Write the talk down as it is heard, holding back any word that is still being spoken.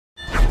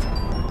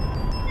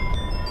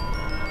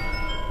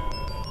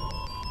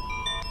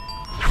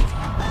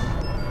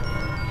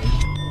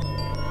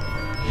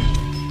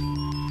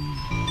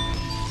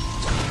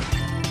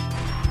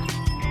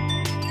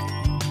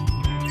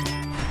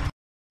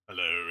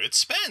It's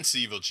Spence,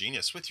 the Evil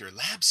Genius, with your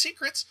lab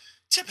secrets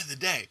tip of the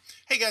day.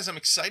 Hey guys, I'm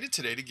excited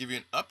today to give you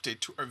an update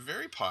to our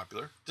very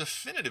popular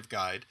definitive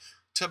guide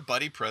to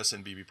BuddyPress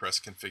and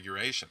bbPress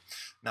configuration.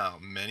 Now,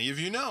 many of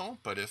you know,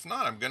 but if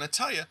not, I'm going to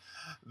tell you,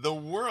 the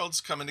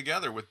world's coming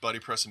together with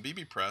BuddyPress and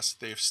bbPress.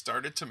 They've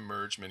started to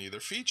merge many of their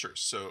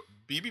features. So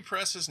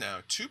bbPress is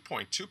now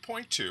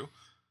 2.2.2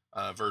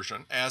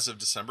 version as of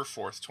December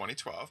 4th,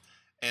 2012.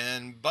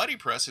 And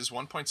BuddyPress is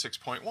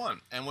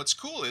 1.6.1. And what's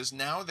cool is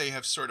now they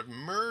have sort of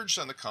merged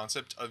on the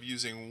concept of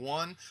using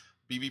one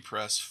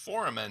bbPress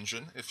forum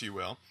engine, if you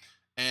will,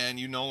 and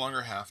you no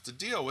longer have to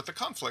deal with the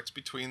conflicts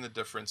between the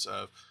difference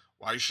of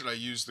why should I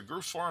use the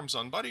group forums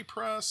on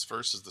BuddyPress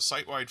versus the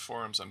site-wide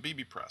forums on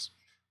bbPress.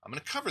 I'm going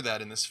to cover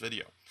that in this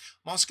video.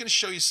 I'm also going to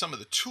show you some of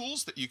the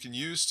tools that you can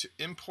use to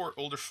import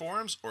older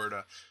forums or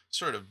to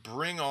sort of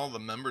bring all the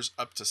members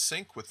up to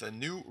sync with the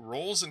new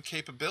roles and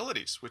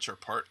capabilities which are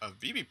part of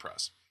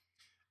bbPress.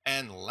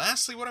 And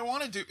lastly, what I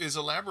want to do is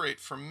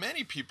elaborate for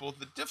many people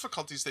the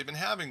difficulties they've been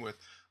having with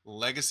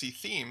legacy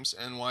themes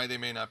and why they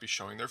may not be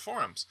showing their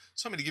forums.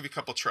 So I'm going to give you a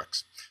couple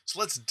tricks. So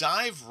let's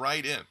dive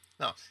right in.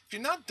 Now, if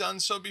you've not done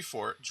so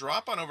before,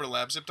 drop on over to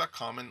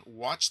labzip.com and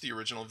watch the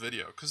original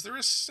video because there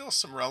is still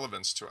some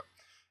relevance to it.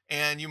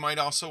 And you might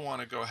also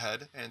want to go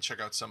ahead and check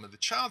out some of the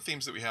child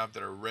themes that we have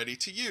that are ready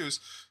to use,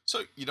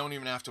 so you don't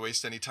even have to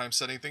waste any time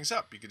setting things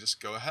up. You can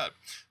just go ahead.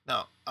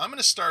 Now, I'm going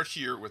to start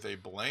here with a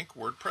blank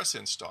WordPress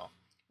install.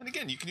 And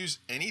again, you can use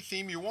any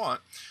theme you want.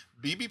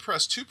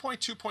 bbPress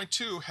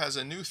 2.2.2 has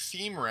a new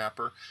theme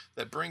wrapper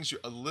that brings you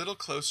a little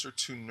closer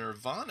to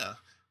nirvana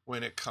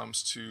when it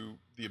comes to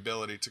the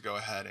ability to go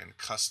ahead and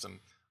custom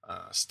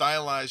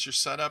stylize your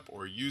setup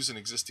or use an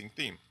existing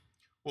theme.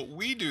 What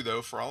we do,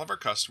 though, for all of our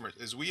customers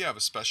is we have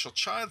a special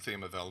child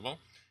theme available,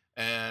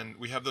 and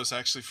we have those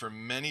actually for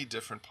many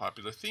different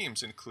popular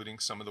themes, including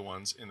some of the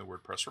ones in the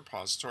WordPress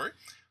repository,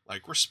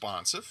 like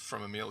Responsive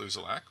from Emil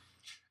Uzelac.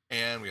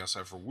 And we also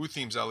have for Woo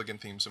themes,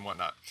 elegant themes, and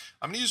whatnot.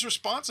 I'm going to use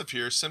Responsive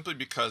here simply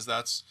because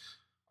that's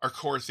our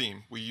core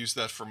theme. We use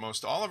that for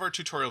most all of our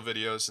tutorial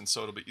videos, and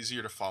so it'll be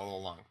easier to follow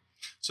along.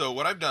 So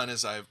what I've done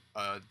is I've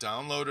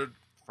downloaded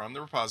from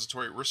the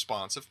repository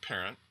Responsive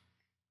parent.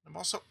 I've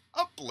also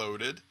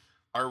uploaded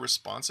our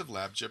Responsive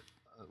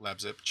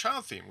LabZip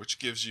child theme, which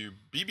gives you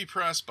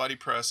bbPress,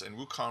 BuddyPress, and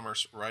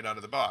WooCommerce right out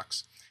of the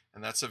box.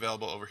 And that's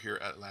available over here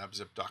at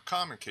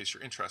labzip.com in case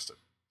you're interested.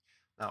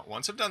 Now,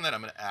 once I've done that,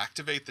 I'm going to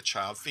activate the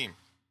child theme.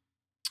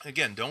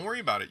 Again, don't worry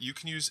about it. You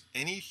can use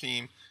any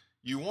theme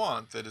you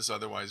want that is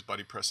otherwise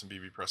BuddyPress and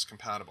bbPress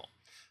compatible.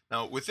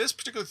 Now, with this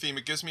particular theme,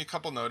 it gives me a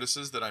couple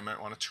notices that I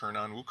might want to turn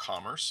on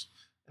WooCommerce.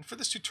 And for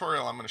this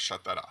tutorial, I'm going to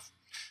shut that off.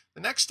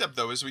 The next step,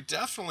 though, is we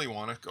definitely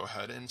want to go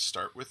ahead and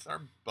start with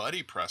our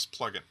BuddyPress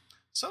plugin.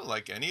 So,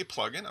 like any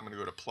plugin, I'm going to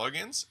go to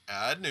Plugins,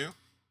 Add New.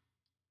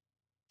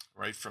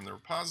 Right from the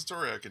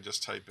repository, I can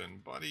just type in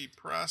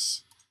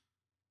BuddyPress,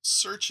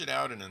 search it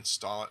out, and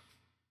install it.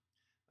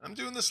 I'm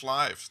doing this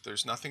live.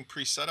 There's nothing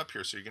pre-set up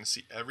here, so you're going to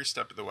see every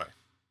step of the way.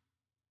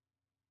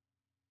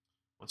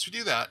 Once we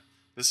do that,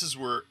 this is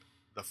where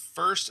the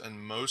first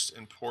and most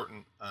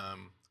important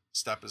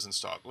step is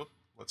installed. Whoop,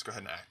 let's go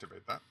ahead and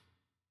activate that.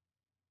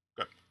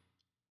 Good.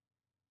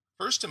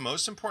 First and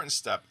most important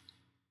step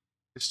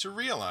is to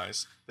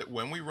realize that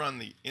when we run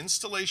the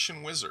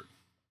installation wizard,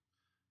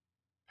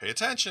 pay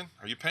attention.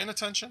 Are you paying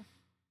attention?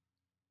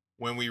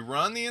 When we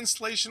run the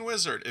installation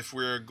wizard, if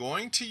we're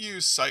going to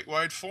use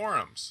site-wide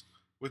forums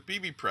with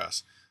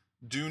bbPress,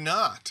 do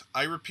not,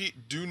 I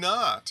repeat, do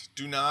not,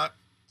 did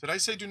I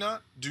say do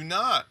not? Do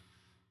not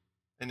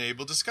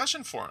enable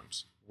discussion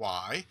forums.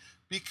 Why?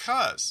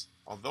 Because,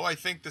 although I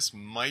think this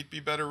might be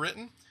better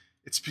written,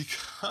 it's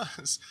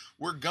because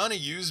we're going to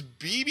use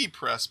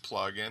bbPress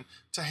plugin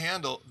to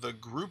handle the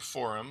group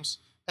forums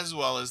as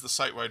well as the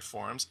site-wide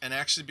forums and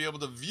actually be able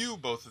to view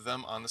both of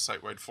them on the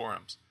site-wide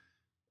forums.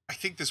 I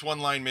think this one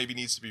line maybe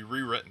needs to be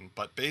rewritten,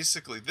 but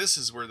basically this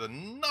is where the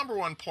number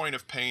one point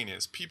of pain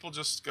is. People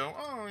just go,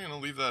 oh,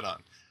 leave that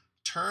on.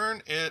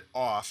 Turn it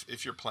off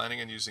if you're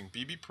planning on using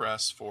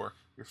bbPress for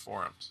your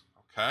forums,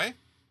 okay?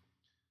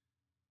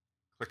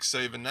 Click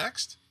Save and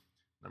Next.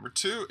 Number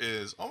two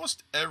is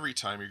almost every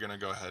time you're going to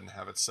go ahead and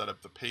have it set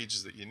up the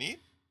pages that you need.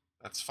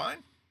 That's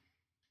fine.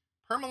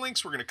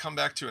 Permalinks we're going to come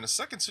back to in a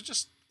second, so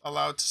just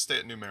allow it to stay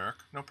at numeric,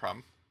 no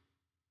problem.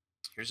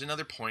 Here's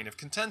another point of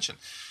contention.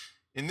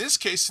 In this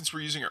case, since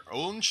we're using our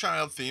own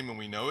child theme and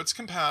we know it's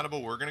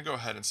compatible, we're going to go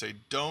ahead and say,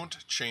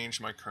 don't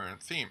change my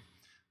current theme.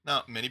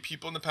 Now, many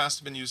people in the past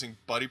have been using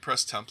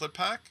BuddyPress Template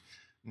Pack.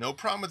 No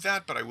problem with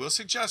that, but I will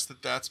suggest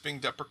that that's being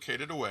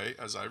deprecated away,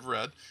 as I've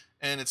read,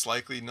 and it's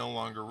likely no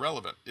longer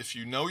relevant. If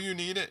you know you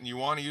need it and you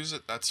want to use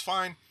it, that's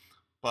fine,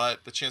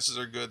 but the chances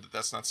are good that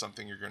that's not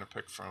something you're going to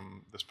pick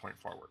from this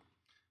point forward.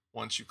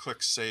 Once you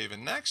click Save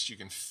and Next, you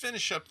can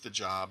finish up the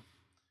job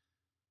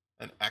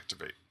and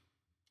activate.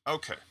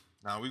 Okay.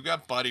 Now we've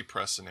got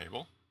BuddyPress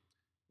enabled.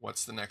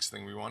 What's the next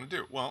thing we want to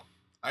do? Well,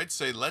 I'd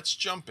say let's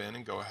jump in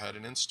and go ahead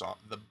and install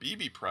the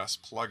bbPress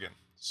plugin.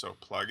 So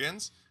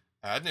Plugins,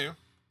 Add New,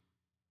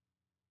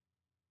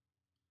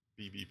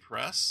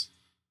 bbPress,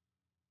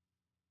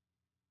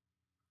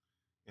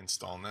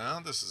 Install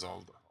now. This is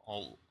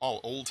all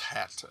old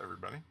hat to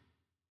everybody.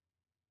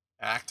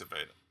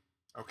 Activate it.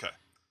 Okay.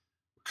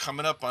 We're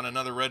coming up on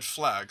another red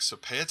flag, so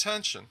pay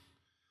attention.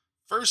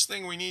 First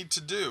thing we need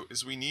to do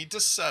is we need to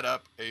set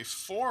up a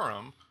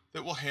forum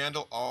that will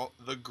handle all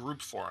the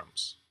group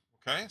forums.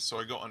 Okay, so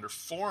I go under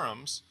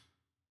Forums,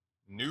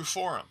 New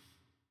Forum.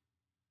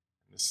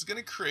 This is going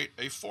to create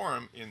a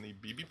forum in the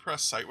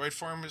bbPress site-wide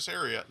forums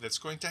area that's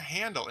going to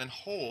handle and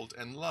hold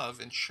and love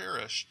and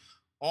cherish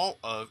all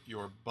of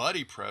your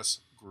BuddyPress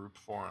group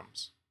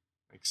forums.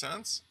 Make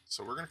sense?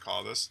 So we're going to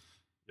call this,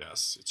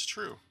 yes, it's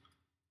true,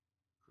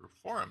 group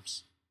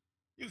forums.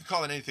 You can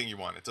call it anything you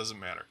want. It doesn't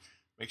matter.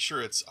 Make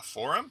sure it's a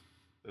forum,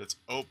 that it's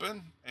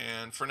open,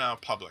 and for now,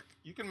 public.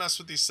 You can mess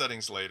with these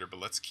settings later, but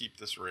let's keep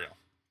this real.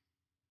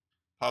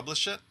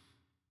 Publish it.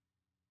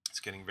 It's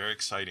getting very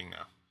exciting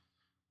now.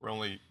 We're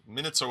only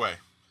minutes away.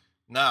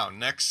 Now,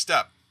 next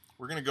step,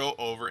 we're going to go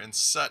over and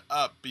set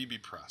up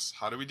bbPress.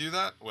 How do we do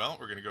that? Well,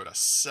 we're going to go to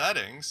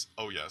Settings.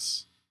 Oh,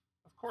 yes,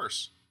 of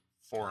course,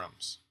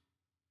 Forums.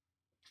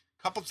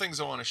 A couple things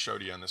I want to show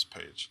you on this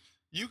page.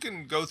 You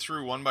can go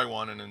through one by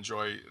one and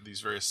enjoy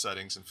these various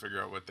settings and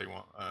figure out what they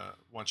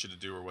want you to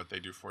do or what they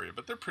do for you,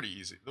 but they're pretty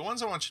easy. The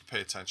ones I want you to pay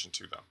attention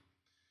to, though.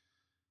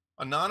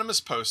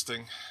 Anonymous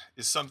posting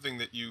is something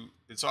that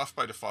it's off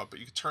by default, but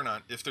you can turn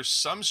on. If there's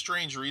some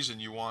strange reason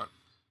you want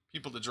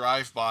people to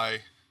drive by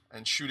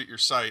and shoot at your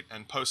site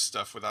and post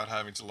stuff without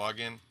having to log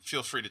in,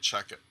 feel free to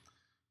check it.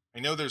 I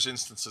know there's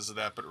instances of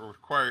that, but it will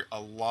require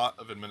a lot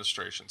of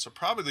administration, so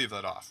probably leave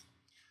that off.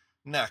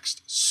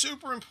 Next,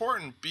 super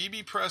important,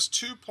 bbPress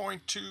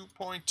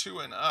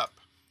 2.2.2 and up,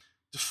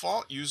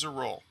 default user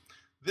role.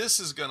 This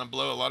is going to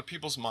blow a lot of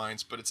people's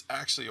minds, but it's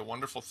actually a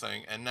wonderful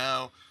thing. And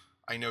now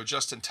I know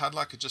Justin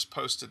Tadlock had just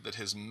posted that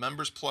his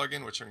members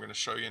plugin, which I'm going to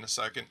show you in a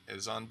second,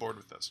 is on board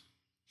with this.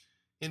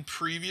 In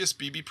previous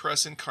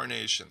bbPress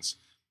incarnations,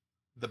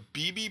 the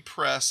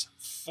bbPress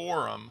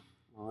forum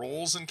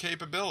roles and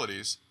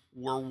capabilities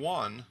were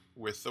one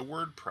with the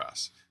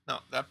WordPress.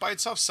 Now, that by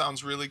itself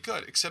sounds really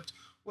good, except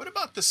what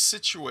about the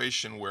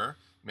situation where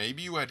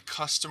maybe you had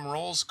custom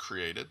roles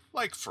created,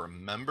 like for a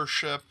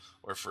membership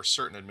or for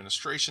certain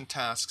administration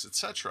tasks,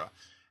 etc.,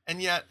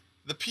 and yet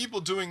the people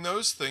doing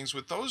those things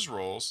with those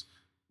roles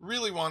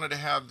really wanted to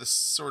have this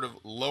sort of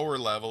lower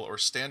level or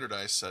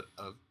standardized set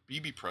of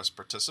bbPress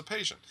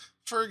participation.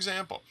 For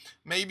example,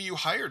 maybe you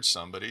hired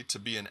somebody to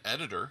be an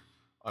editor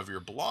of your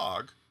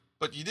blog,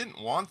 but you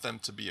didn't want them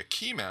to be a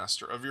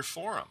keymaster of your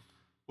forum.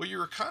 Well, you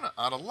were kind of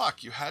out of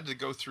luck. You had to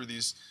go through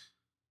these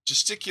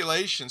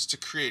gesticulations to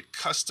create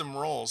custom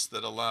roles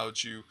that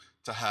allowed you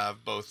to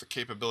have both the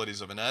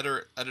capabilities of an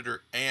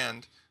editor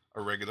and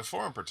a regular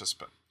forum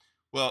participant.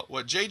 Well,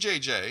 what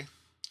JJJ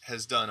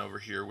has done over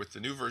here with the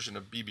new version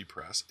of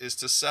bbPress is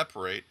to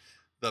separate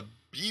the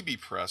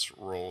bbPress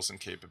roles and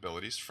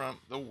capabilities from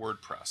the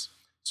WordPress.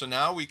 So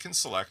now we can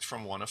select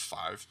from one of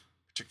 5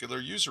 particular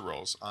user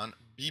roles on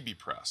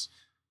bbPress.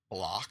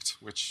 Blocked,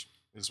 which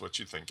is what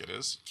you think it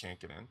is, you can't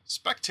get in.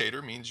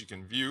 Spectator means you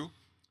can view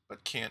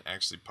but can't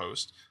actually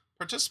post.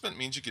 Participant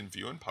means you can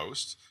view and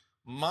post.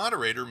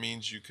 Moderator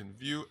means you can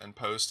view and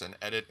post and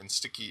edit and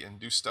sticky and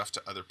do stuff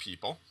to other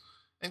people.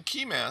 And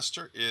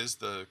Keymaster is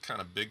the kind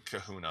of big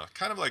kahuna,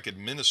 kind of like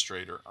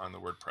administrator on the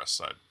WordPress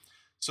side.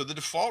 So the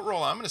default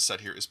role I'm going to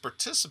set here is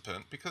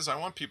participant because I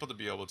want people to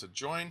be able to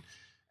join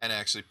and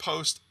actually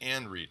post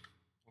and read.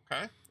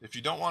 Okay? If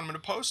you don't want them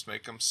to post,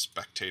 make them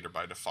spectator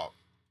by default.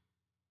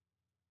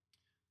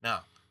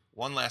 Now,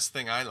 one last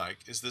thing I like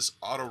is this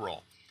auto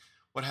role.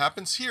 What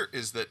happens here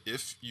is that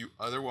if you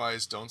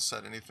otherwise don't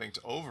set anything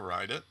to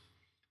override it,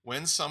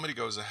 when somebody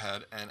goes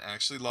ahead and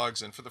actually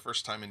logs in for the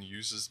first time and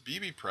uses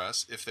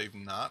bbPress, if they've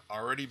not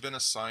already been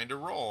assigned a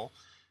role,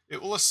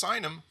 it will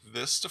assign them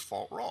this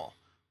default role,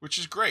 which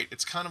is great.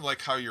 It's kind of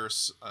like how you're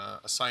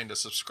assigned a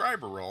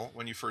subscriber role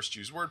when you first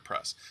use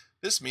WordPress.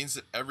 This means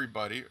that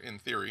everybody, in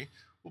theory,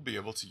 will be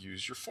able to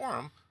use your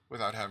forum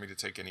without having to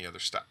take any other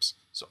steps.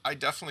 So I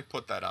definitely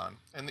put that on.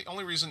 And the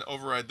only reason to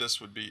override this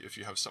would be if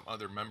you have some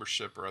other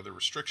membership or other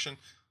restriction,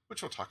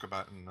 which we'll talk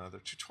about in another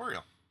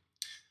tutorial.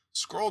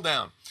 Scroll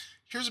down.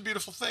 Here's a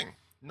beautiful thing.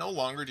 No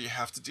longer do you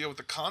have to deal with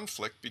the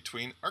conflict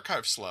between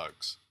archive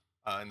slugs.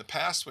 In the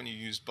past, when you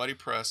used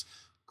BuddyPress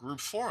group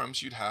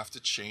forums, you'd have to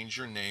change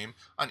your name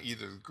on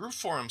either the group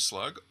forum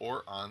slug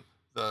or on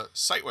the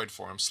site-wide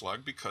forum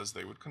slug because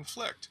they would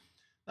conflict.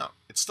 Now,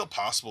 it's still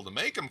possible to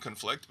make them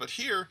conflict, but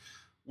here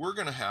we're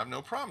going to have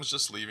no problems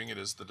just leaving it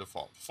as the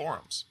default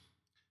forums.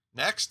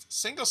 Next,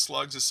 single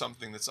slugs is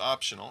something that's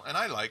optional, and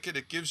I like it.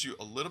 It gives you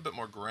a little bit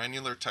more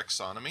granular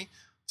taxonomy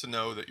to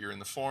know that you're in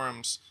the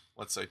forums,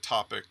 let's say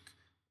topic,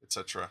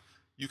 etc.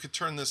 You could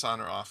turn this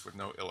on or off with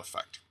no ill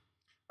effect.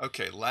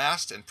 Okay,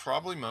 last and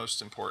probably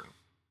most important.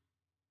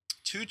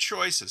 2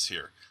 choices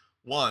here.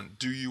 1,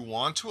 do you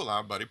want to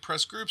allow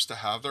BuddyPress groups to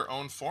have their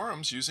own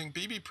forums using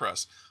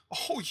bbPress?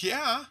 Oh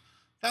yeah,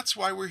 that's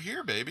why we're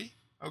here, baby.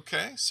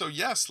 Okay, so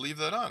yes, leave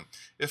that on.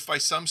 If by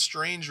some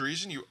strange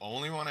reason you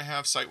only want to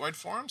have site-wide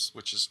forums,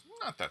 which is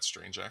not that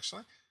strange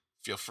actually,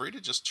 feel free to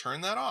just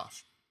turn that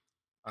off.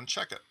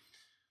 Uncheck it.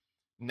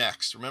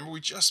 Next, remember we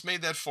just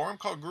made that forum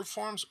called group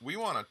forums? We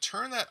want to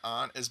turn that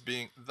on as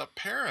being the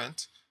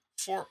parent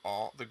for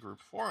all the group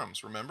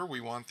forums. Remember,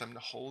 we want them to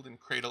hold and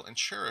cradle and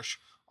cherish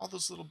all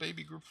those little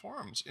baby group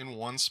forums in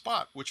one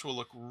spot, which will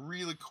look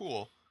really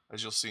cool,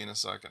 as you'll see in a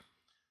second.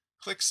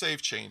 Click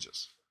Save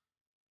Changes.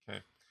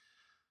 Okay.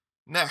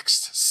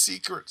 Next,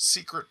 secret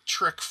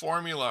trick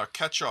formula,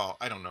 catch-all.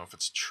 I don't know if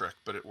it's a trick,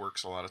 but it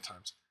works a lot of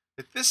times.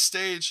 At this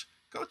stage,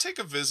 go take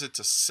a visit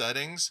to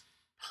Settings,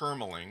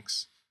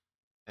 Permalinks,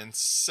 and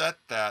set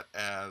that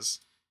as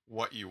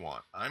what you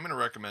want. I'm going to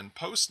recommend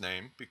post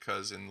name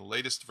because in the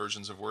latest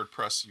versions of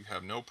WordPress, you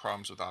have no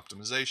problems with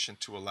optimization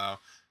to allow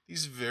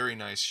these very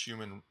nice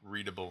human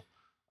readable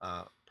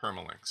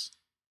permalinks.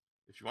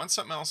 If you want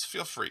something else,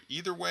 feel free.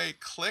 Either way,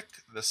 click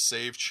the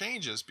Save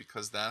Changes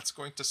because that's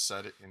going to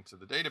set it into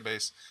the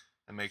database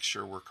and make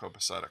sure we're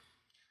copacetic.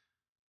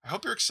 I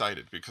hope you're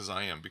excited because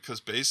I am, because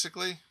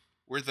basically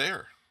we're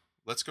there.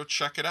 Let's go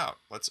check it out.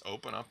 Let's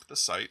open up the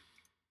site,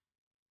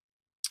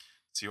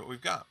 see what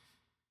we've got.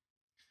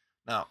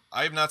 Now,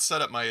 I have not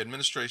set up my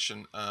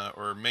administration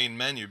or main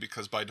menu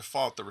because by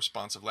default the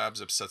Responsive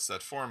LabZip sets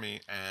that for me,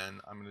 and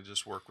I'm going to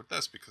just work with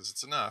this because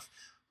it's enough.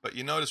 But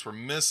you notice we're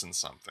missing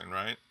something,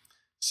 right?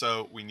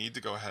 So we need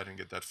to go ahead and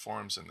get that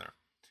forums in there.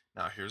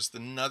 Now here's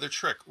another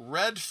trick.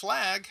 Red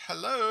flag,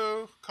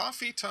 hello,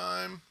 coffee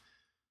time.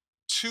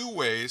 2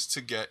 ways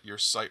to get your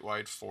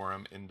site-wide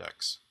forum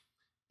index.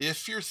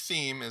 If your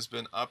theme has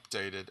been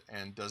updated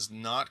and does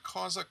not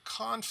cause a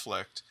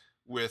conflict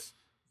with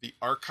the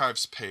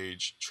archives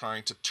page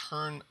trying to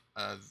turn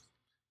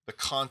the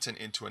content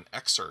into an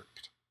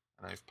excerpt,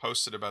 and I've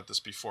posted about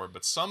this before,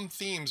 but some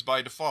themes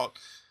by default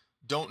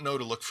don't know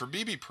to look for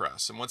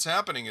bbPress. And what's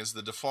happening is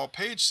the default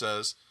page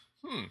says,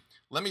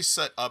 let me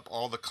set up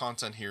all the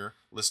content here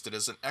listed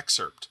as an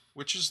excerpt,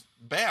 which is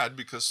bad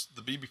because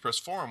the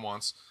bbPress forum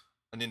wants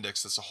an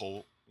index that's a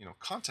whole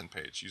content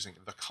page using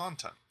the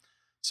content.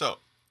 So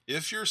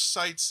if your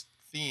site's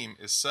theme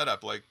is set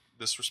up like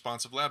this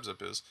Responsive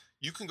LabZip is,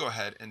 you can go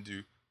ahead and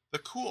do the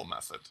cool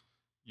method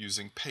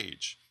using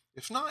page.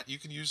 If not, you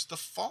can use the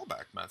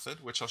fallback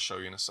method, which I'll show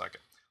you in a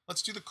second.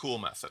 Let's do the cool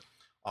method.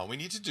 All we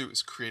need to do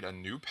is create a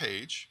new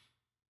page,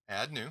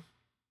 add new,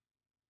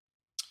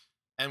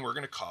 and we're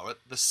going to call it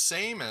the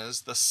same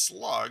as the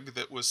slug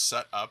that was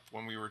set up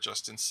when we were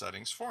just in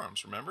settings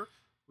forums. Remember,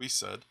 we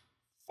said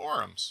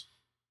forums,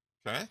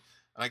 okay? And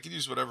I can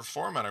use whatever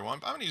format I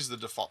want, but I'm going to use the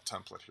default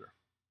template here.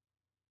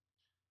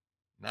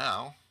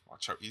 Now,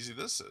 watch how easy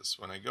this is.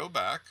 When I go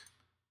back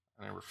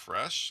and I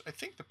refresh, I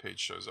think the page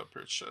shows up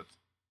here. It should.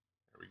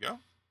 There we go.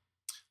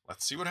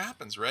 Let's see what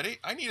happens. Ready?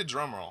 I need a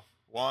drum roll.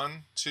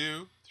 1,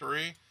 2,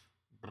 3.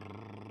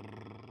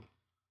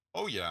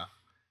 Oh yeah,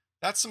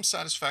 that's some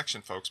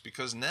satisfaction, folks,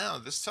 because now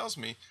this tells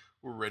me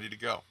we're ready to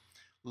go.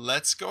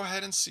 Let's go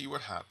ahead and see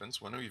what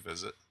happens when we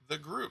visit the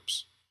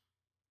groups.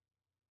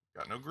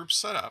 Got no groups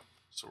set up,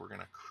 so we're going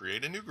to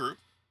create a new group.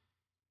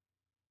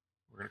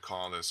 We're going to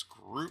call this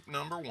group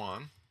number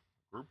 1,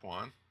 group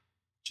 1,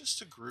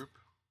 just a group,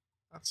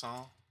 that's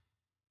all.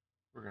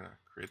 We're going to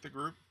create the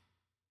group.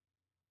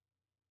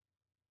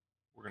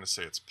 We're going to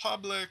say it's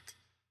public.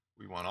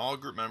 We want all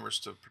group members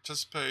to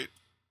participate.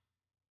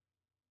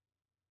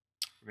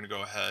 We're going to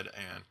go ahead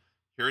and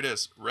here it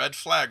is. Red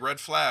flag,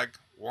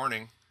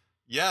 warning.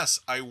 Yes,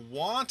 I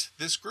want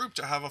this group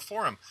to have a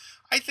forum.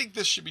 I think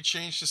this should be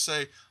changed to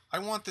say, I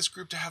want this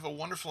group to have a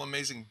wonderful,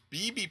 amazing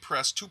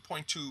bbPress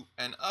 2.2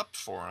 and up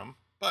forum.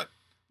 But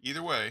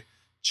either way,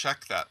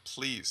 check that,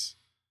 please.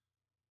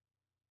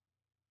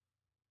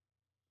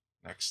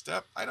 Next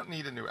step, I don't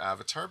need a new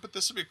avatar, but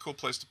this would be a cool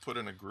place to put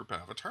in a group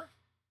avatar.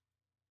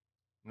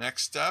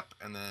 Next step,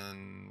 and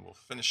then we'll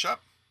finish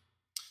up.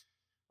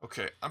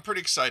 Okay, I'm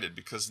pretty excited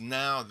because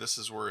now this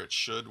is where it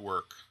should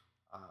work.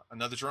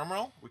 Another drum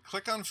roll. We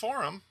click on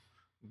forum.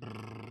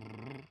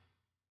 And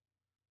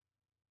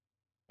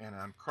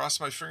I'm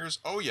crossing my fingers.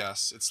 Oh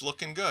yes, it's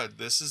looking good.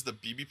 This is the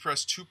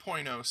bbPress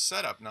 2.0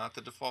 setup, not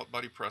the default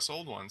BuddyPress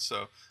old one.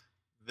 So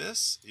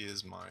this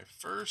is my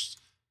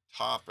first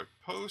topic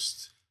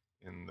post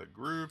in the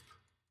group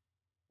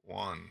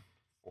 1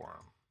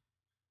 forum.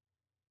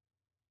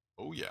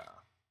 Oh yeah.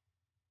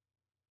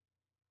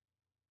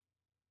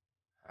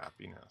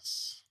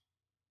 Happiness.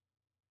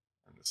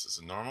 And this is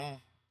a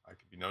normal. I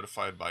could be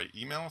notified by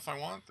email if I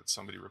want that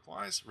somebody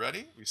replies.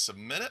 Ready? We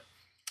submit it.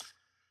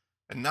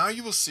 And now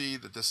you will see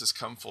that this has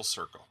come full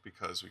circle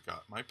because we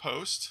got my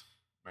post,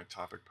 my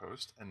topic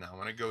post. And now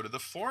when I go to the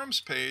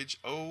forums page,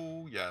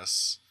 oh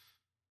yes,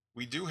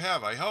 we do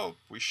have, I hope,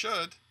 we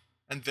should.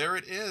 And there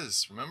it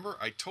is. Remember,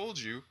 I told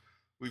you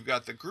we've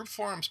got the group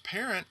forums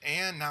parent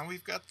and now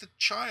we've got the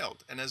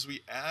child. And as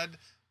we add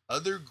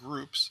other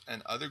groups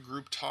and other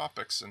group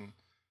topics and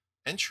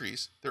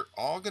entries, they're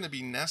all going to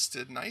be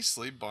nested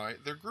nicely by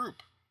their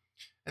group.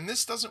 And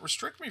this doesn't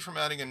restrict me from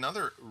adding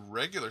another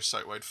regular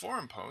site-wide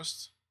forum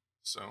post.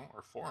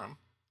 Or forum.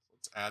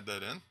 Let's add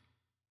that in.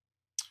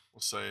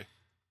 We'll say,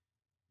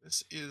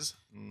 this is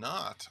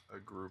not a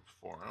group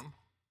forum,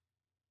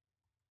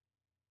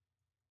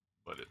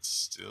 but it's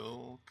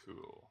still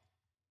cool.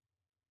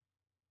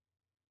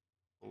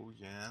 Oh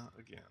yeah,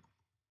 again.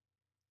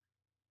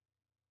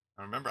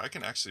 Now remember, I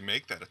can actually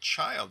make that a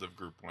child of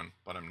group 1,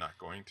 but I'm not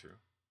going to.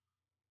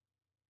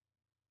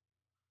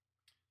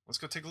 Let's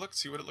go take a look,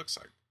 see what it looks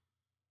like.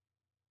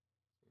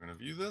 We're going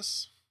to view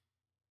this.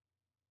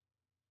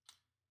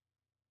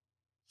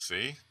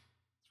 See, it's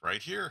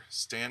right here,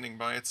 standing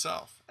by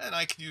itself. And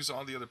I can use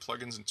all the other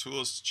plugins and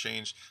tools to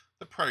change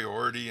the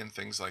priority and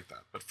things like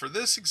that. But for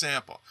this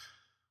example,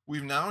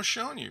 we've now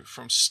shown you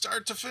from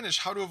start to finish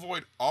how to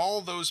avoid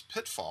all those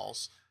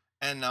pitfalls.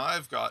 And now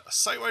I've got a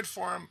site-wide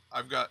forum,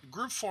 I've got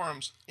group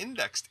forums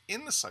indexed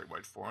in the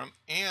site-wide forum,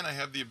 and I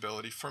have the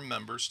ability for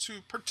members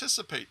to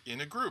participate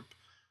in a group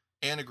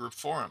and a group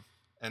forum.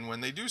 And when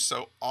they do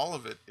so, all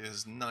of it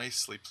is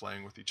nicely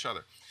playing with each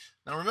other.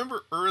 Now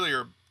remember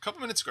earlier, a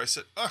couple minutes ago, I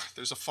said, oh,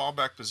 there's a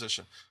fallback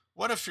position.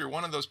 What if you're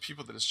one of those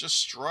people that is just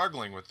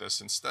struggling with this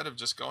instead of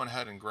just going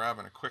ahead and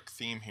grabbing a quick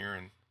theme here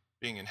and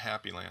being in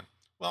happy land?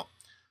 Well,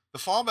 the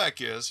fallback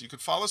is you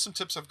could follow some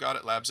tips I've got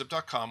at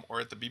labzip.com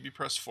or at the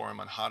bbPress forum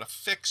on how to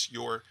fix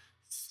your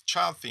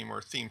child theme or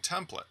theme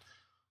template.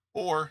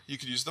 Or you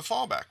could use the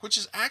fallback, which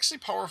is actually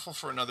powerful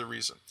for another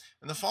reason.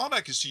 And the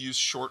fallback is to use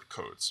short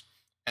codes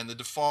and the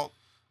default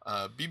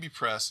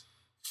bbPress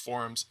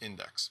forums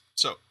index.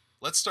 So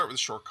let's start with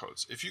short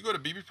codes. If you go to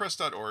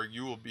bbpress.org,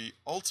 you will be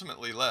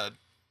ultimately led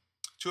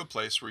to a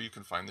place where you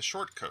can find the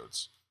short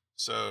codes.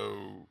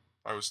 So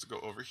if I was to go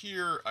over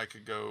here, I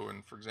could go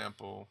and, for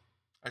example,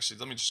 actually,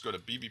 let me just go to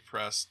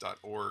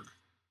bbpress.org.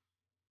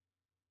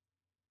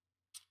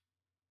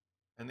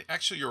 And the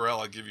actual URL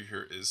I'll give you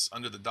here is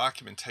under the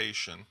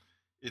documentation.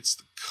 It's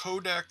the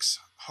codex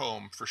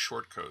home for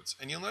shortcodes.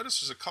 And you'll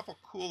notice there's a couple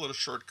cool little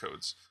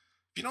shortcodes.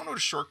 If you don't know what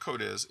a shortcode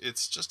is,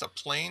 it's just a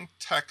plain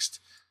text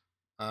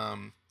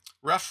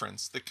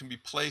reference that can be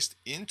placed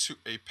into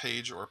a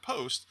page or a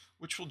post,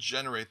 which will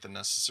generate the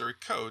necessary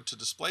code to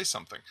display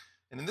something.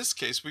 And in this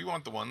case, we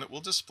want the one that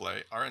will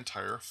display our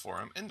entire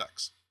forum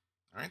index.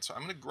 All right, so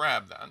I'm going to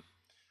grab that.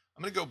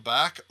 I'm going to go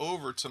back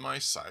over to my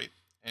site.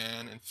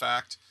 And in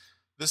fact,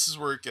 this is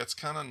where it gets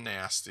kind of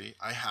nasty.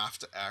 I have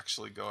to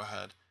actually go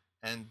ahead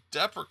and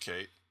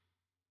deprecate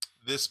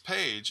this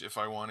page if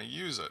I want to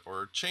use it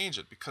or change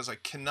it, because I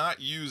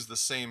cannot use the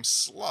same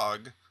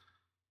slug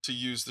to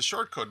use the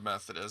shortcode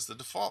method as the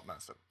default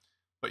method.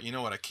 But you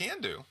know what I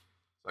can do?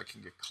 I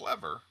can get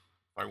clever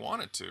if I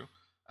wanted to,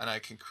 and I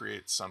can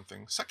create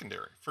something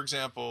secondary. For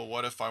example,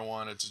 what if I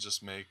wanted to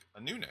just make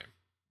a new name?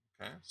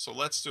 Okay, so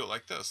let's do it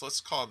like this.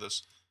 Let's call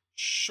this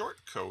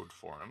shortcode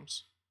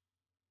forums.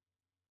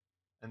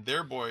 And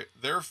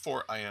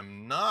therefore, I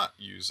am not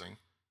using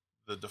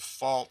the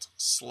default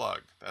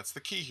slug. That's the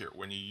key here.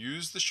 When you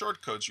use the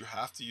shortcodes, you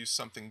have to use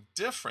something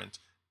different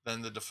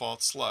than the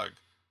default slug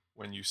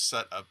when you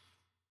set up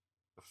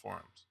the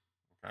forums.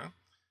 Okay, so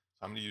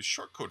I'm going to use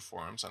shortcode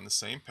forums on the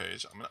same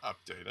page. I'm going to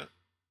update it.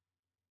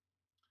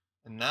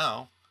 And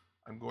now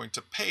I'm going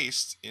to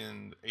paste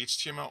in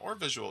HTML or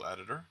visual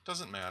editor,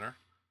 doesn't matter.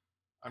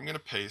 I'm going to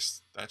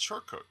paste that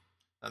shortcode.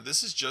 Now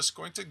this is just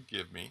going to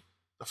give me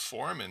the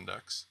forum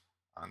index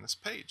on this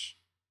page.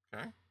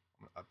 Okay, I'm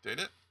going to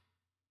update it.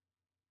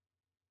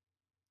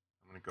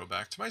 I'm going to go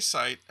back to my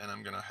site and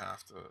I'm going to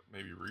have to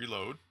maybe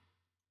reload.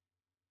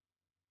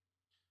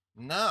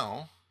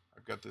 Now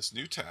I've got this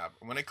new tab,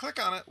 and when I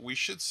click on it, we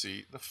should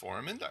see the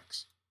forum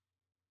index.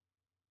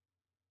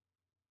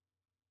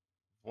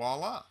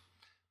 Voila.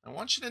 I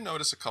want you to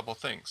notice a couple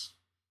things.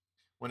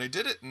 When I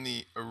did it in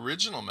the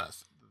original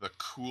method, the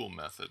cool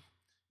method,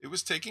 it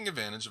was taking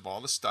advantage of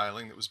all the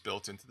styling that was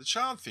built into the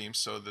child theme,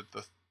 so that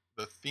the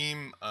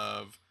theme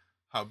of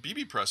how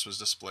bbPress was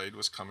displayed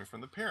was coming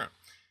from the parent.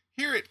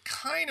 Here it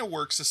kind of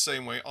works the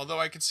same way, although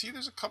I can see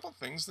there's a couple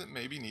things that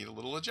maybe need a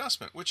little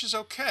adjustment, which is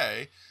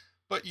okay,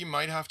 but you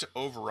might have to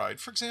override.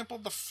 For example,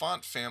 the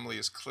font family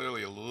is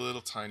clearly a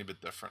little tiny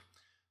bit different.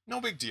 No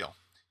big deal.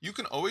 You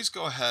can always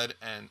go ahead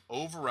and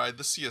override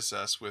the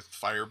CSS with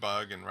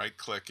Firebug and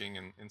right-clicking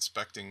and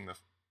inspecting the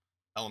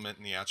element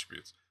and the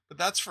attributes. But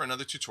that's for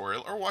another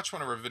tutorial, or watch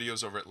one of our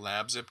videos over at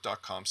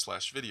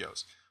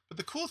labzip.com/videos. But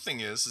the cool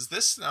thing is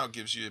this now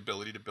gives you the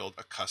ability to build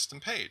a custom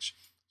page.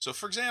 So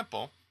for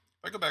example,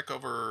 if I go back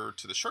over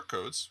to the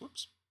shortcodes,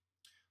 whoops,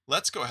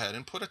 let's go ahead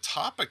and put a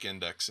topic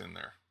index in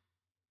there.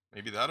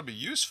 Maybe that'll be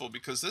useful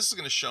because this is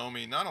going to show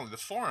me not only the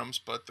forums,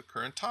 but the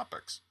current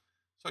topics.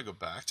 So I go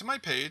back to my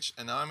page,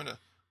 and now I'm going to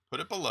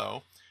put it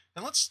below.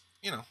 And let's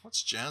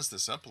jazz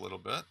this up a little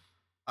bit.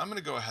 I'm going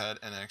to go ahead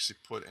and actually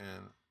put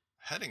in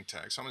heading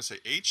tag. So I'm going to say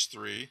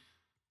H3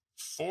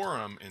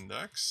 forum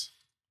index.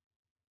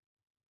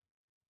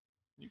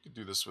 You could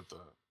do this with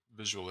the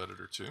visual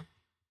editor too.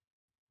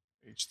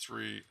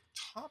 H3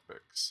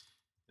 topics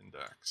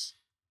index.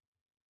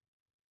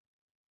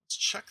 Let's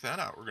check that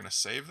out. We're going to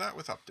save that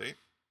with update.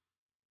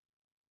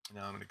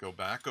 Now I'm going to go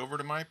back over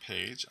to my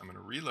page. I'm going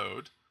to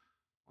reload.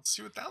 Let's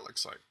see what that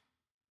looks like.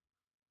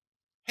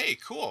 Hey,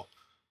 cool.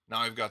 Now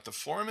I've got the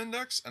forum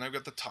index and I've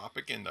got the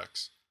topic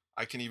index.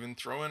 I can even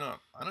throw in a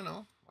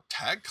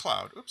tag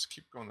cloud. Oops,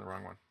 keep going the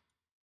wrong one.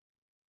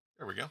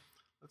 There we go.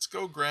 Let's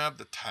go grab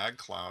the tag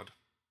cloud.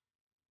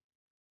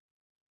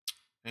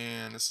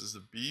 And this is the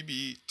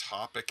BB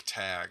topic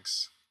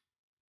tags.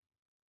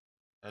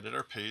 Edit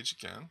our page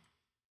again.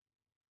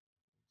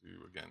 Do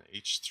again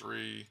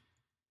H3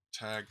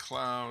 tag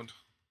cloud.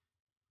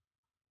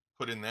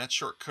 Put in that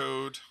short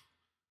code.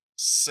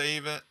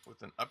 Save it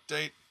with an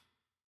update.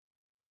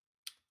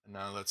 And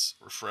now let's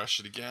refresh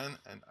it again.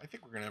 And I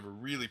think we're going to have a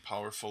really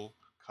powerful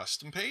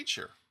custom page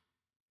here.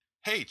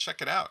 Hey,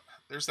 check it out.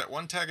 There's that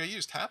one tag I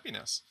used,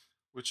 happiness,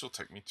 which will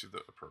take me to the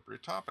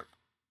appropriate topic.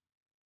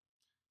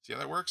 See how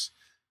that works?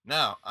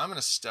 Now I'm going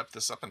to step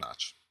this up a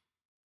notch.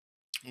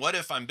 What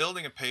if I'm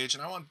building a page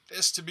and I want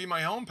this to be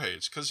my home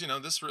page? Because,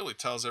 this really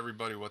tells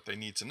everybody what they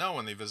need to know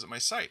when they visit my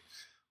site.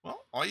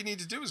 Well, all you need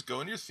to do is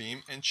go into your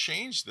theme and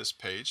change this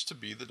page to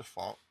be the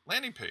default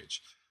landing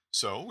page.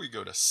 So we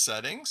go to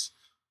settings,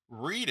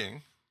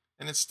 reading,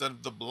 and instead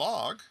of the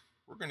blog,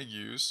 we're going to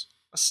use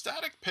a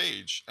static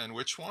page. And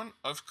which one?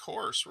 Of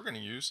course, we're going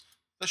to use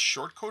the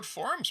shortcode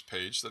forums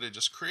page that I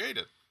just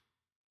created.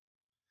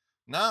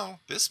 Now,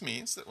 this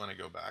means that when I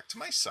go back to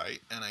my site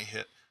and I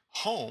hit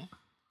home,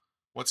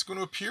 what's going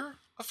to appear?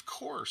 Of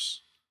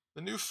course,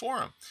 the new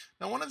forum.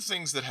 Now, one of the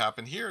things that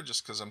happened here,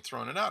 just because I'm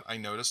throwing it out, I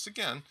noticed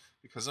again,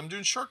 because I'm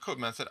doing shortcode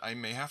method, I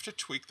may have to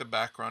tweak the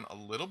background a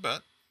little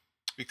bit,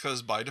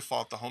 because by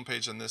default, the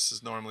homepage on this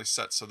is normally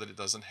set so that it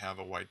doesn't have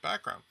a white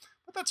background.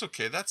 But that's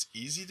okay. That's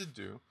easy to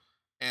do,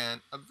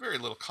 and a very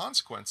little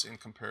consequence in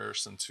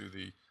comparison to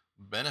the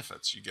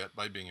benefits you get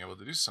by being able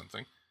to do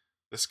something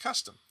this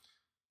custom.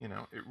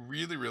 It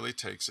really, really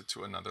takes it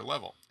to another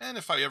level. And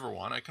if I ever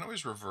want, I can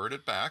always revert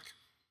it back.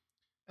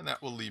 And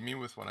that will leave me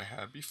with what I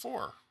had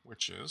before,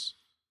 which is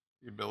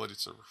the ability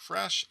to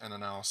refresh. And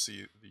then I'll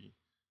see the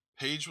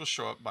page will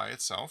show up by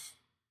itself.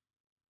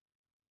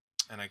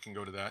 And I can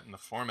go to that, and the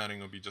formatting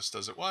will be just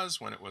as it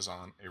was when it was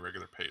on a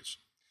regular page.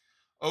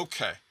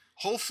 Okay,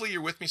 hopefully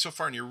you're with me so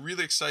far and you're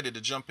really excited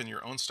to jump in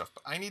your own stuff.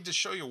 But I need to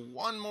show you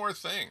one more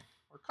thing,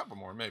 or a couple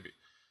more maybe.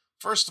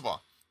 First of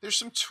all, there's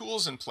some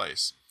tools in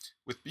place.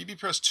 With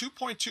bbPress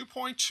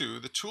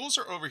 2.2.2, the tools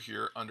are over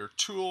here under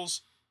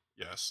Tools.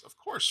 Yes, of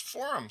course,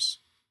 Forums.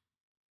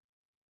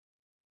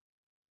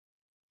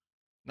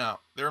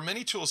 Now, there are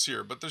many tools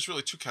here, but there's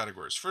really two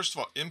categories. First of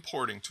all,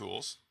 importing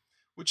tools,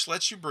 which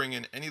lets you bring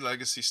in any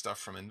legacy stuff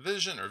from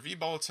InVision or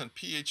vBulletin,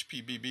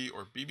 PHP BB,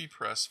 or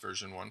bbPress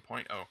version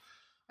 1.0.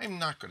 I'm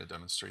not going to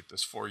demonstrate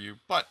this for you,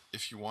 but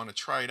if you want to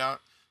try it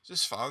out,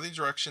 just follow the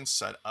directions,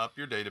 set up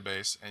your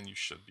database, and you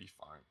should be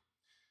fine.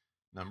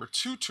 Number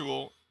two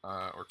tool,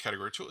 or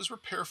category tool, is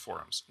repair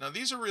forums. Now,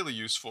 these are really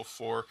useful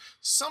for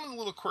some of the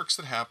little quirks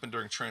that happen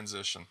during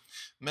transition,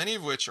 many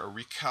of which are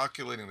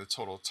recalculating the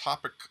total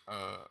topic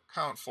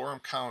count, forum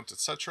count,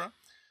 etc.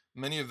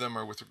 Many of them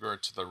are with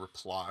regard to the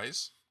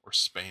replies or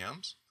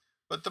spams.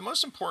 But the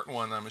most important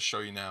one I'm going to show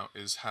you now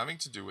is having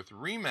to do with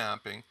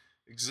remapping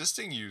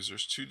existing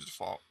users to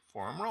default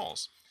forum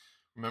roles.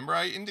 Remember,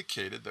 I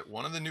indicated that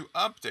one of the new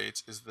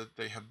updates is that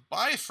they have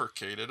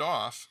bifurcated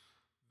off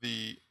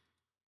the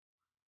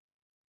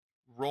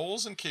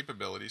roles and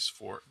capabilities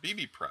for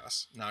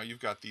bbPress. Now you've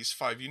got these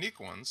 5 unique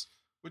ones,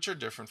 which are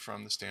different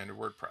from the standard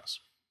WordPress.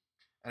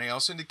 And I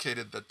also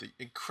indicated that the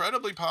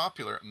incredibly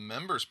popular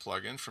members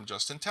plugin from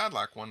Justin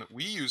Tadlock, one that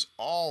we use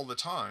all the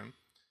time,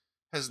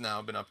 has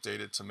now been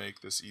updated to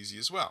make this easy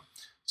as well.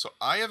 So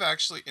I have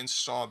actually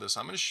installed this.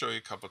 I'm going to show you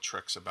a couple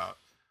tricks about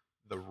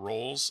the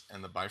roles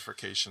and the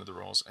bifurcation of the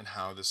roles and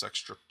how this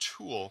extra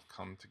tool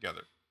come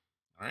together.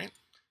 All right.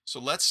 So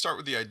let's start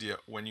with the idea.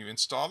 When you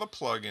install the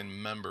plugin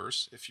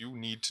members, if you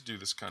need to do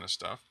this kind of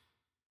stuff,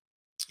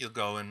 you'll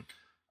go and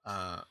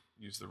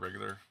use the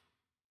regular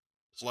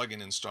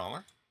plugin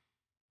installer.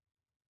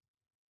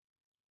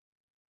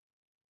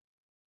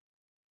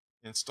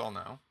 Install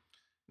now.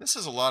 This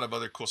has a lot of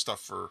other cool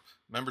stuff for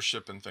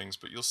membership and things,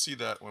 but you'll see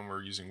that when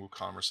we're using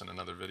WooCommerce in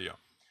another video.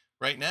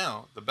 Right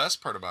now, the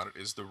best part about it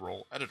is the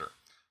role editor.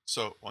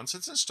 So once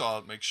it's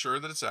installed, make sure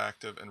that it's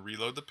active and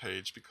reload the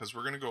page, because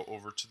we're going to go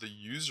over to the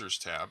Users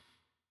tab.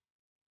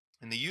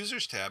 And the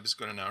Users tab is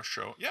going to now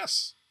show,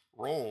 yes,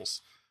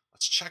 roles.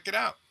 Let's check it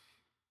out.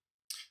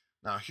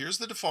 Now here's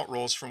the default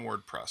roles from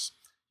WordPress.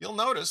 You'll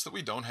notice that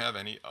we don't have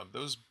any of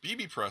those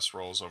bbPress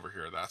roles over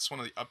here. That's one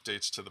of the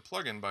updates to the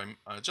plugin by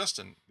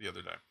Justin the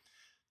other day.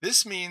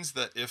 This means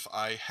that if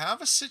I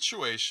have a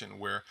situation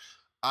where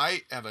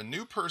I have a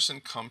new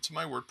person come to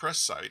my WordPress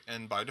site,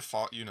 and by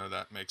default,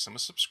 that makes them a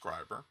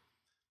subscriber,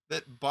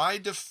 that by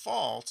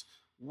default,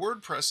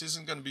 WordPress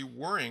isn't going to be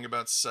worrying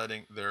about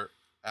setting their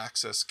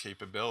access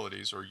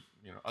capabilities or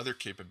other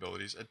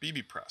capabilities at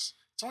bbPress.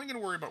 It's only going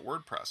to worry about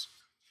WordPress.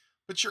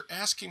 But you're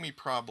asking me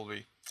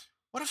probably,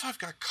 what if I've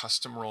got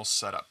custom roles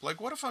set up?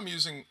 Like, what if I'm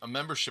using a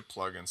membership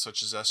plugin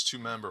such as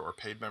S2 Member or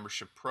Paid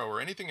Membership Pro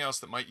or anything else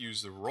that might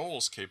use the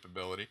roles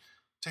capability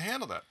to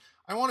handle that?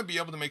 I want to be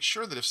able to make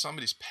sure that if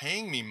somebody's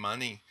paying me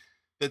money,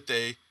 that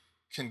they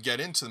can get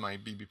into my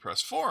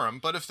bbPress forum,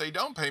 but if they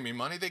don't pay me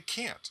money, they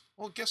can't.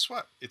 Well, guess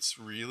what? It's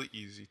really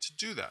easy to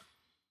do that.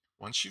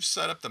 Once you've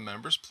set up the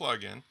members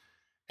plugin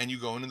and you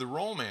go into the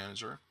role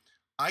manager,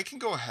 I can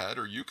go ahead,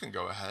 or you can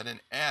go ahead and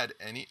add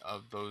any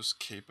of those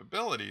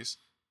capabilities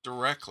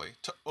directly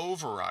to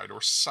override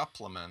or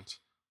supplement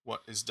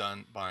what is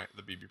done by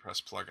the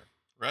bbPress plugin.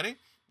 Ready?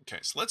 Okay,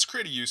 so let's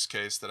create a use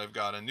case that I've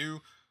got a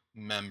new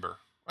member.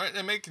 All right,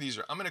 and make it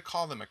easier. I'm going to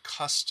call them a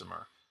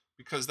customer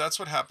because that's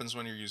what happens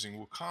when you're using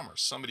WooCommerce.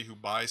 Somebody who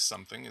buys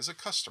something is a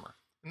customer.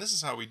 And this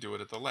is how we do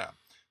it at the lab.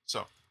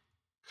 So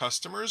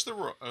customer is the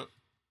role,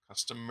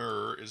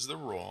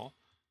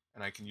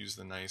 and I can use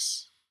the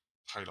nice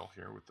title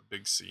here with the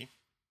big C.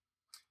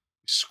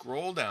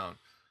 Scroll down.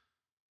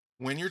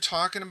 When you're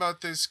talking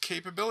about these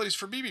capabilities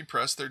for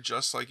bbPress, they're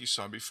just like you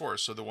saw before.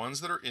 So the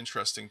ones that are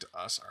interesting to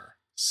us are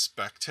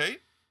spectate,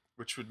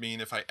 which would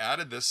mean if I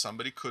added this,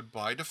 somebody could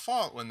by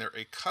default, when they're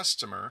a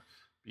customer,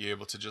 be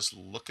able to just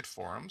look at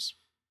forums.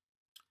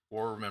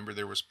 Or remember,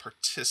 there was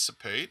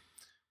participate,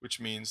 which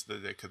means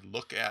that they could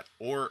look at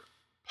or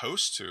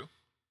post to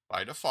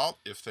by default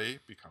if they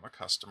become a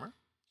customer.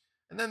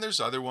 And then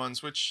there's other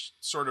ones which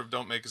sort of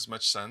don't make as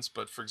much sense,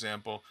 but for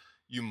example,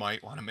 you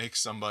might want to make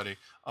somebody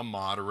a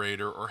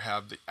moderator or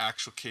have the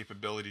actual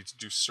capability to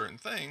do certain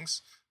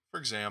things. For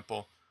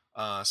example,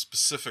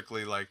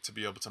 specifically like to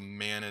be able to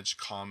manage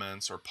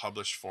comments or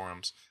publish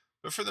forums.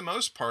 But for the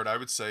most part, I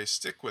would say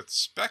stick with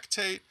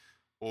spectate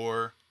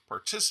or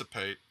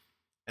participate,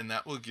 and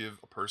that will give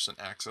a person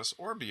access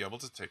or be able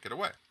to take it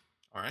away.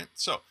 All right.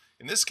 So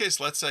in this case,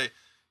 let's say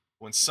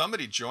when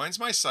somebody joins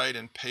my site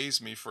and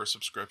pays me for a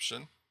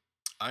subscription,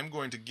 I'm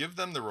going to give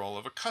them the role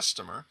of a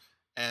customer.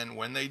 And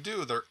when they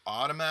do, they're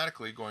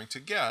automatically going to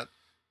get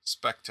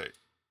spectate.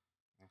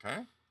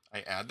 Okay.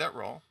 I add that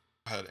role.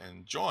 Go ahead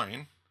and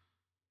join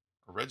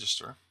or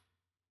register.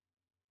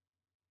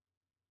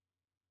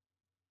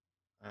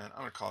 And I'm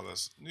going to call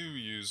this new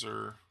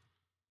user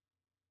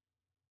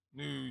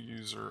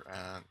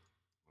at,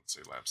 let's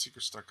say,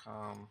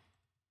 labsecrets.com.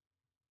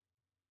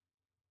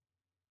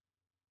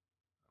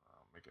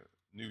 Make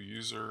a new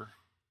user,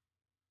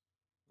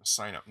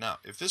 sign up. Now,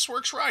 if this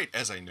works right,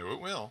 as I knew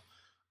it will,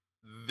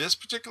 this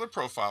particular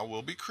profile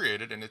will be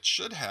created and it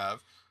should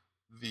have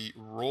the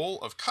role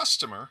of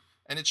customer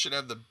and it should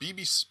have the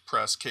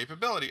bbPress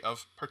capability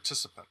of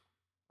participant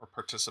or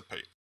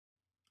participate.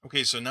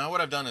 Okay, so now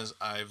what I've done is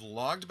I've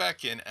logged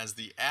back in as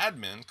the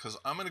admin because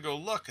I'm going to go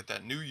look at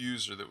that new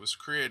user that was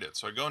created.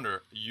 So I go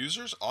under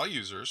users, all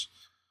users,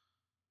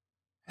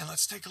 and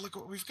let's take a look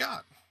at what we've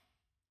got.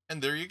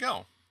 And there you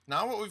go.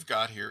 Now what we've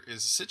got here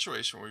is a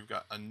situation where we've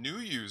got a new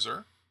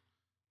user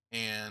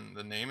and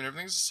the name and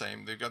everything's the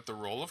same. They've got the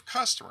role of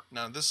customer.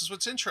 Now this is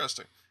what's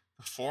interesting.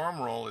 The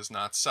forum role is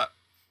not set.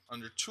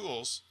 Under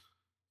tools,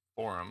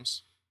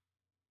 forums,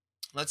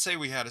 let's say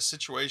we had a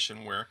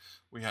situation where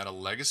we had a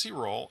legacy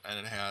role and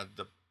it had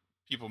the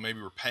people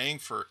maybe were paying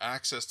for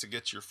access to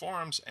get to your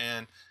forums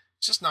and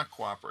it's just not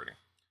cooperating.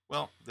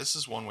 Well, this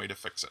is one way to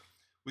fix it.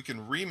 We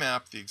can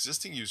remap the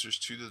existing users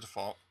to the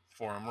default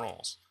forum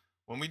roles.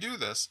 When we do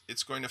this,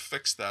 it's going to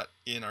fix that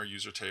in our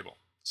user table.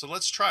 So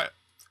let's try it.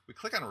 We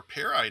click on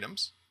repair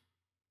items.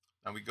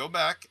 Now we go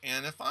back,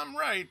 and if I'm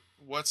right,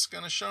 what's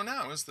going to show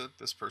now is that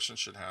this person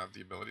should have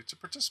the ability to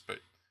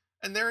participate.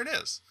 And there it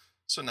is.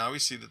 So now we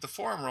see that the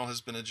forum role has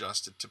been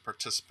adjusted to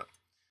participant.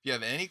 If you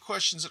have any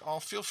questions at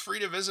all, feel free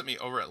to visit me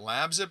over at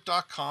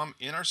labzip.com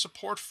in our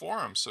support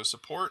forum. So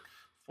support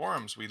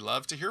forums, we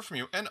love to hear from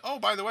you. And oh,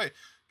 by the way,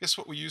 guess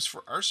what we use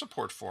for our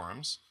support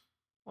forums?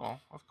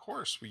 Well, of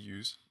course, we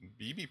use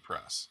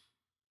bbPress.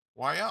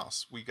 Why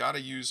else? We got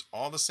to use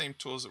all the same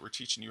tools that we're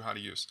teaching you how to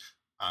use.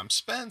 I'm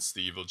Spence,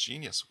 the evil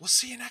genius. We'll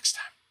see you next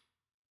time.